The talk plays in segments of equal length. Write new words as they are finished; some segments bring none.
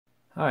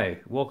Hi,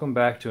 welcome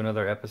back to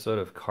another episode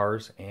of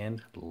Cars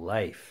and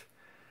Life.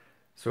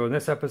 So in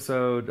this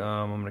episode,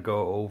 I'm going to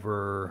go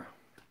over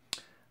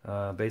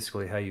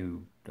basically how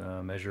you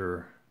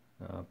measure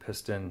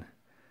piston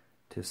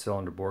to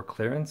cylinder bore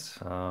clearance.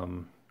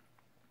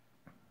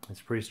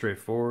 It's pretty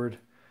straightforward.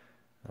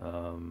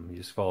 You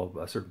just follow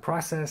a certain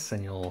process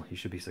and you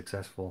should be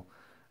successful.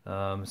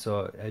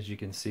 So as you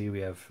can see, we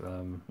have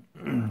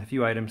a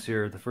few items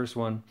here. The first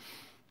one,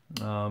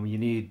 you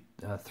need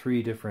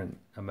 3 different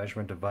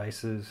measurement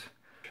devices.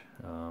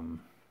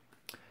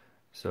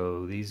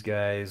 So these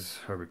guys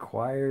are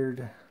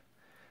required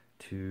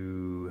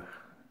to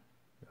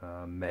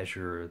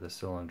measure the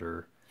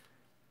cylinder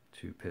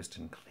to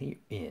piston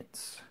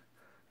clearance.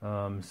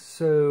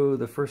 So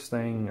the first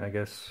thing I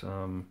guess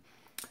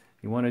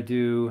you want to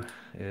do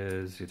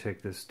is you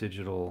take this these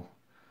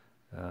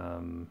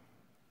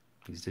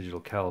digital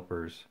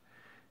calipers,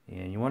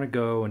 and you want to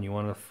go and you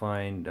want to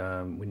find,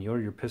 when you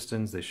order your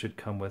pistons, they should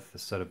come with a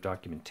set of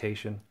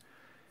documentation.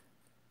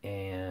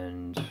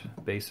 And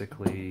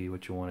basically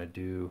what you want to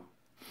do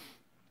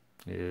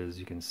is,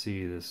 you can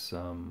see this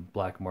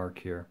black mark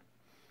here.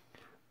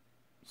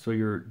 So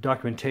your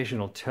documentation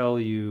will tell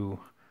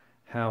you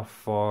how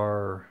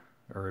far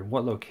or in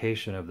what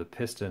location of the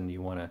piston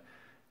you want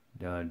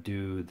to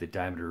do the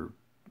diameter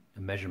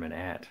measurement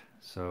at.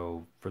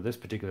 So for this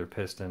particular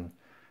piston,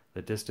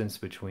 the distance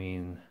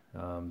between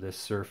this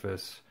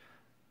surface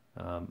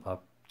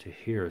up to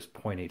here is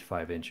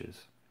 0.85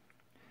 inches.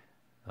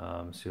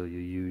 So you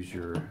use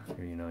your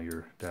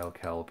dial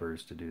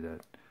calipers to do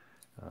that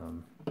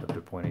up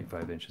to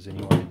 0.85 inches, and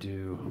you want to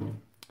do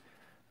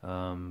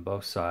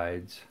both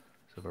sides.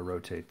 So if I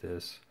rotate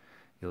this,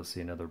 you'll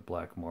see another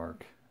black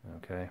mark.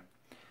 Okay,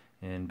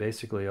 and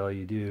basically all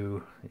you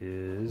do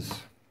is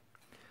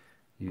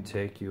you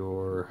take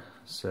your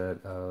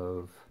set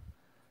of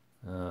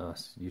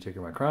you take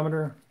your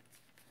micrometer,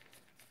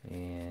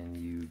 and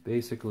you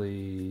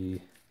basically,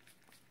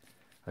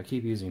 I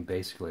keep using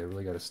basically, I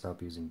really got to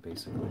stop using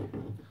basically.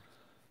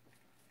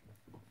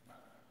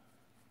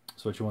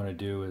 So what you want to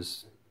do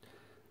is,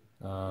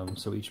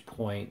 so each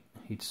point,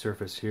 each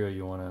surface here,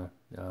 you want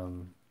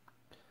to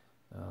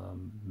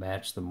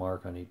match the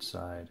mark on each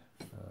side.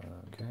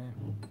 Okay,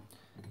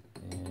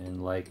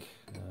 and like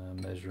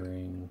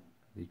measuring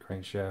the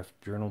crankshaft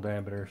journal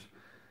diameters,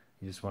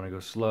 you just want to go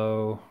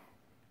slow.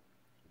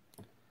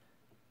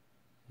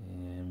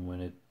 And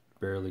when it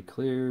barely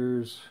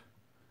clears,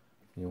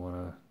 you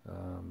want to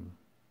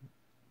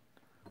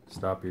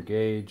stop your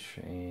gauge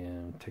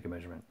and take a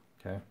measurement.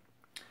 Okay,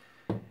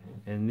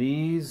 and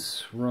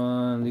these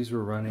were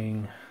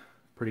running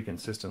pretty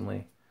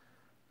consistently,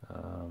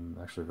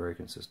 actually very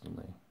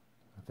consistently.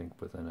 I think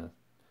within a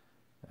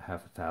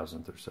half a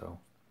thousandth or so.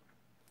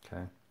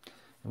 Okay,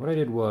 and what I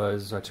did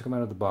was I took them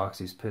out of the box,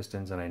 these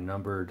pistons, and I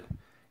numbered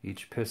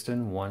each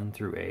piston 1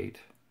 through 8.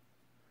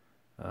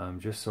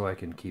 Just so I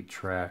can keep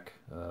track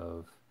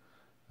of,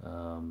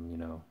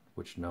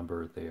 which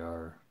number they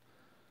are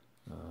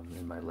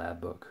in my lab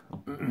book.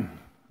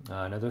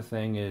 Another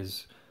thing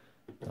is,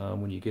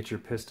 when you get your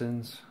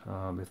pistons,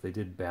 if they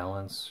did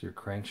balance your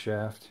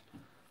crankshaft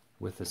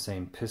with the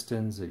same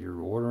pistons that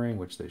you're ordering,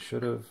 which they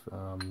should have,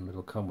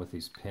 it'll come with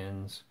these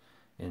pins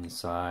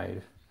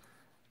inside.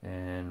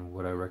 And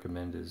what I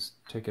recommend is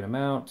taking them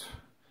out,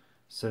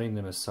 setting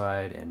them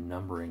aside, and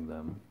numbering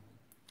them.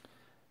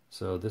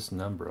 So this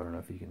number, I don't know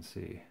if you can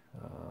see,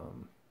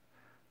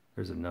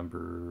 there's a number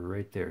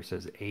right there, it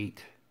says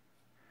 8.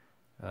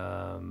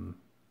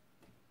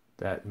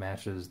 That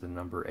matches the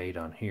number 8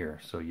 on here,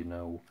 so you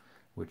know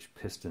which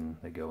piston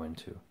they go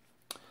into.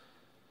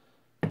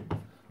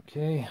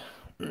 Okay,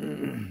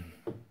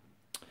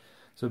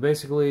 so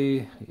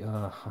basically,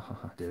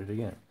 did it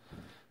again.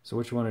 So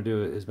what you want to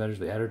do is measure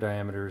the outer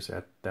diameters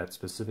at that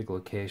specific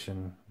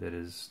location that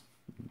is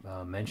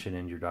mentioned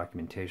in your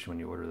documentation when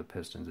you order the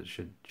pistons. It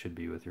should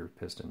be with your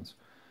pistons.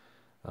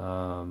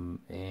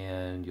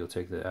 And you'll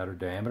take the outer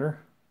diameter.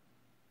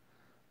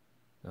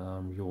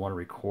 You'll want to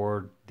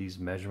record these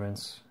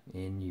measurements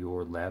in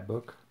your lab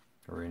book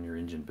or in your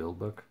engine build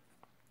book.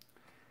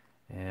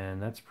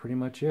 And that's pretty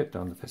much it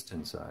on the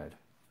piston side.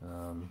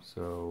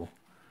 So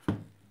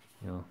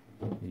you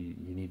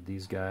need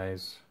these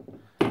guys,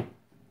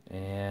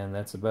 and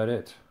that's about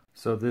it.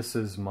 So this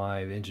is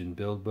my engine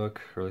build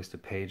book, or at least a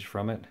page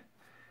from it.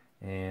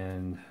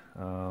 And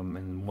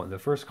in the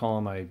first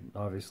column, I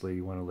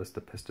obviously want to list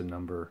the piston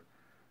number,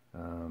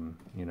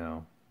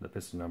 the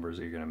piston numbers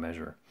that you're going to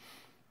measure.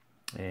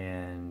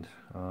 And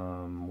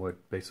what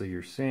basically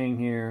you're seeing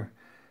here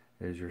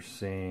is you're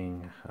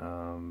seeing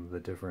the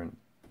different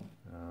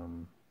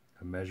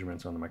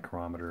measurements on the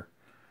micrometer.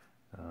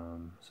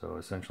 So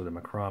essentially the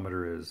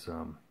micrometer is,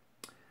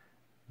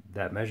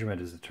 that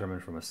measurement is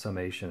determined from a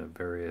summation of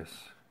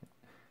various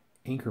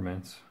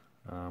increments,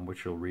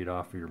 which you'll read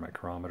off of your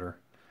micrometer.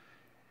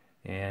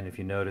 And if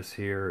you notice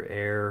here,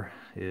 air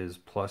is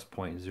plus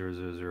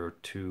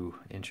 0.0002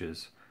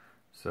 inches.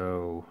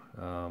 So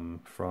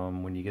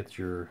from when you get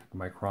your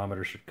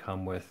micrometer, should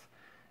come with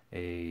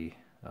a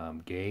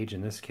gauge.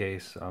 In this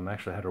case,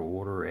 actually I had to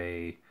order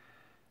a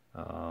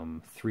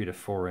 3 to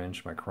 4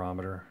 inch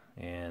micrometer,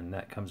 and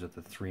that comes with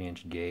a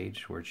 3-inch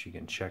gauge which you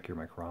can check your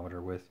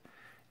micrometer with,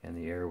 and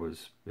the air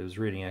was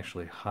reading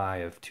actually high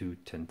of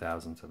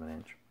 2/10,000ths of an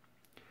inch.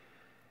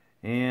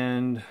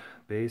 And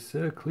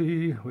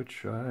basically,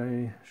 which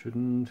I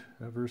shouldn't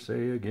ever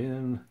say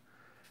again,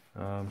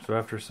 so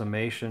after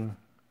summation,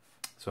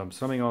 so I'm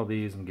summing all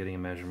these and getting a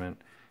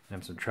measurement, and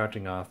I'm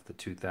subtracting off the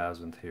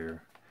 2,000th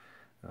here,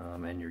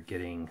 and you're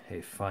getting a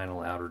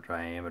final outer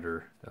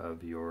diameter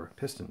of your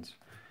pistons.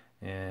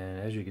 And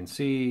as you can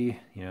see,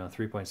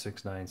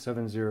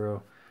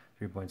 3.6970,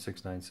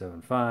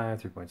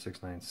 3.6975,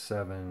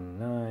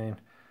 3.6979,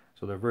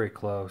 so they're very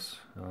close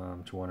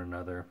to one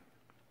another.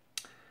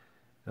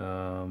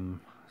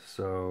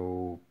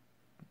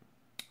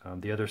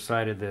 The other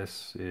side of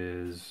this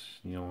is,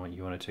 you want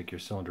to take your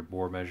cylinder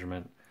bore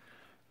measurement.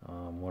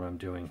 What I'm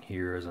doing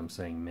here is I'm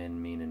saying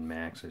min, mean, and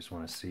max. I just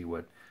want to see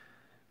what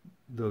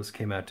those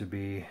came out to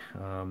be.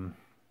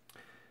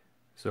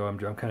 So I'm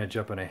kind of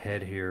jumping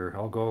ahead here.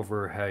 I'll go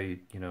over how you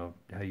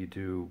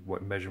do,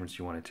 what measurements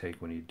you want to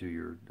take when you do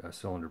your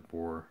cylinder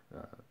bore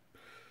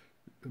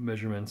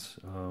measurements.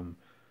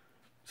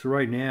 So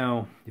right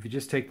now, if you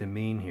just take the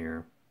mean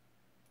here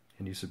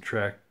and you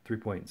subtract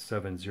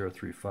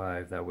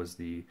 3.7035, that was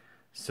the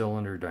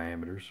cylinder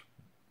diameters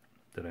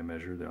that I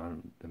measured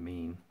on the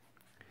mean.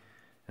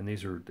 And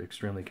these are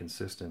extremely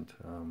consistent.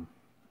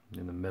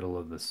 In the middle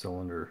of the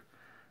cylinder,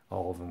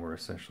 all of them were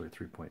essentially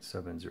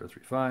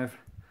 3.7035.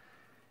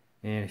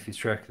 And if you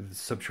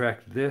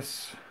subtract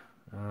this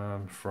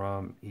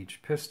from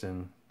each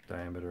piston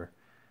diameter,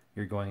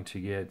 you're going to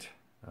get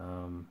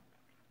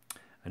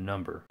a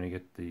number. You're going to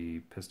get the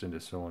piston to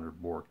cylinder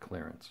bore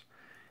clearance.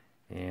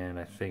 And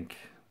I think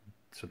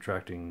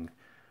subtracting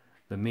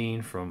the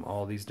mean from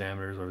all these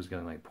diameters, I was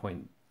getting like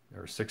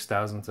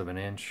 0.6 of an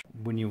inch.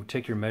 When you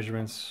take your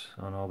measurements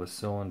on all the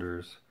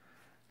cylinders,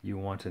 you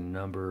want to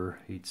number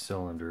each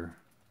cylinder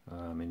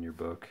in your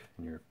book,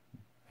 in your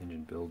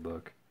engine build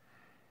book.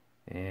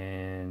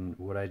 And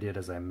what I did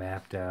is I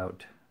mapped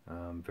out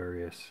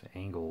various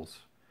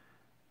angles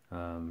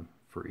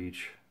for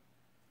each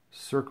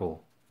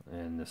circle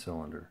in the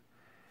cylinder,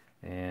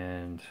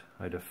 and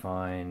I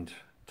defined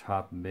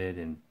top, mid,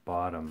 and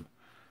bottom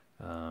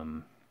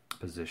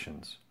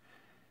positions.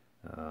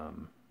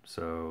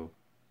 So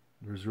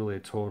there's really a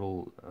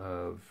total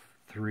of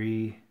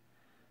 3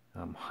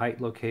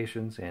 height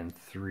locations and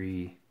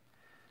 3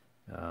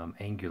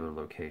 angular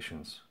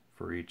locations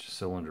for each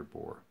cylinder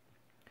bore.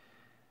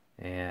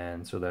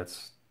 And so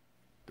that's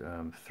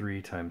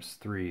 3 times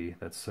 3,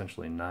 that's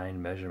essentially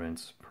 9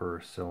 measurements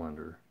per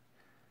cylinder.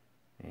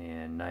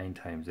 And 9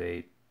 times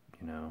 8,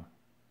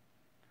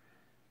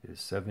 is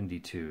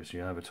 72. So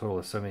you have a total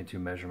of 72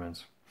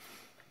 measurements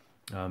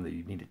that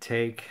you need to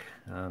take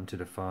to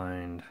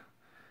define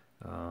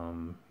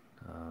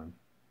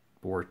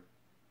bore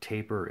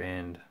taper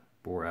and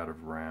bore out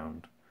of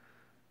round.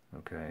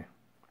 Okay.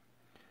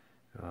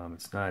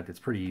 It's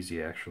pretty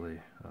easy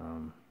actually.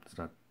 It's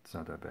not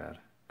that bad,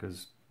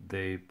 because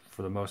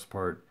for the most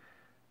part,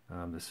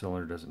 the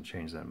cylinder doesn't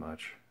change that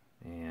much,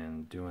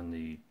 and doing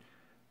the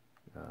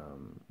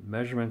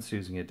measurements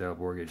using a dial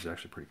bore gauge is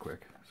actually pretty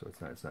quick, so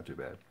it's not too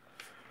bad.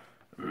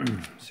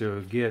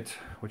 So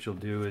what you'll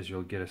do is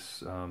you'll get a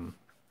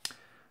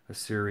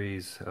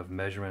series of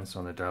measurements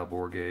on the dial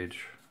bore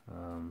gauge,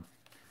 and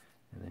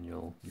then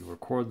you'll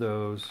record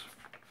those.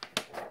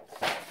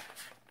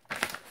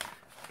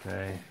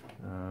 Okay.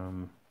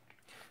 And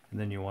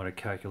then you want to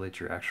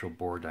calculate your actual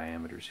bore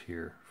diameters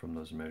here from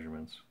those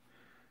measurements.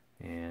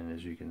 And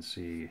as you can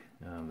see,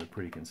 they're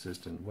pretty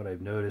consistent. What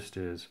I've noticed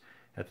is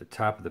at the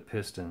top of the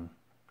piston,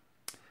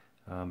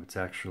 it's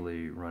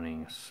actually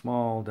running a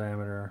small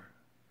diameter.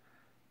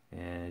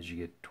 And as you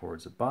get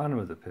towards the bottom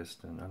of the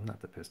piston,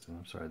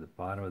 the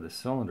bottom of the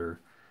cylinder,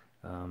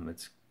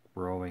 it's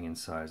growing in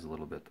size a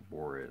little bit, the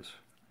bore is.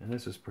 And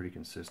this is pretty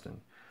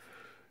consistent.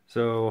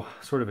 So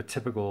sort of a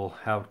typical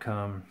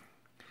outcome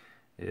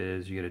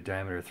is you get a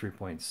diameter of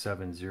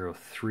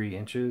 3.703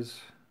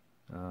 inches,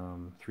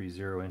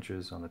 30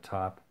 inches on the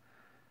top,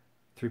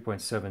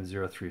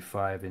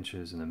 3.7035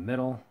 inches in the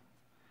middle,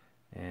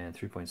 and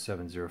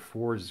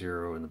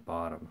 3.7040 in the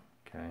bottom.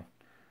 Okay,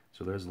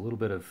 so there's a little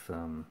bit of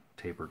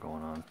taper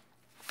going on.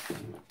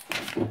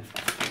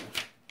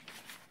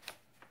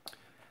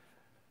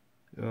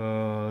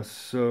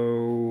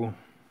 So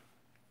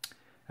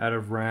out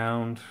of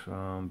round,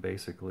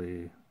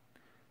 basically,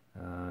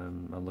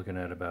 I'm looking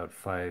at about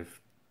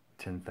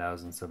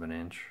 5/10,000ths of an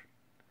inch,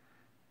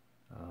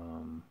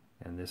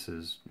 and this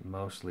is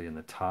mostly in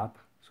the top.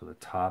 So the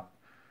top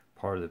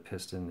part of the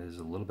piston is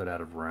a little bit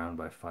out of round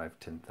by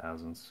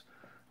 5/10,000ths.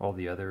 All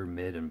the other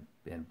mid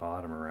and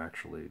bottom are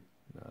actually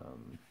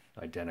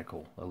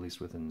identical, at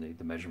least within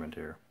the measurement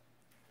here.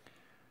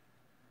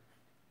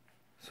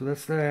 So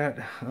that's that.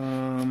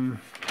 And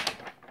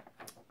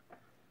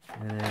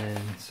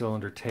then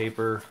cylinder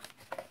taper.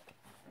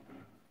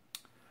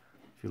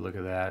 If you look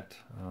at that,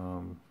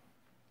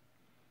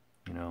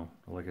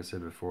 like I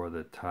said before,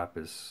 the top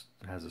has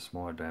a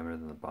smaller diameter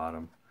than the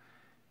bottom,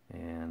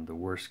 and the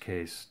worst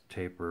case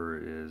taper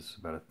is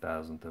about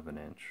 1/1000th of an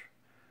inch.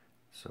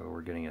 So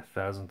we're getting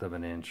 1/1000th of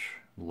an inch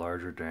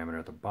larger diameter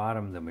at the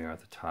bottom than we are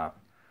at the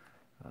top,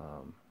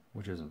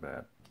 which isn't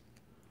bad.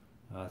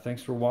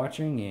 Thanks for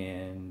watching,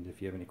 and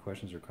if you have any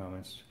questions or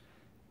comments,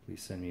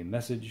 please send me a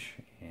message,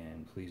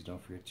 and please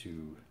don't forget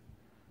to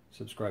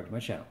subscribe to my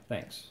channel.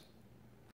 Thanks.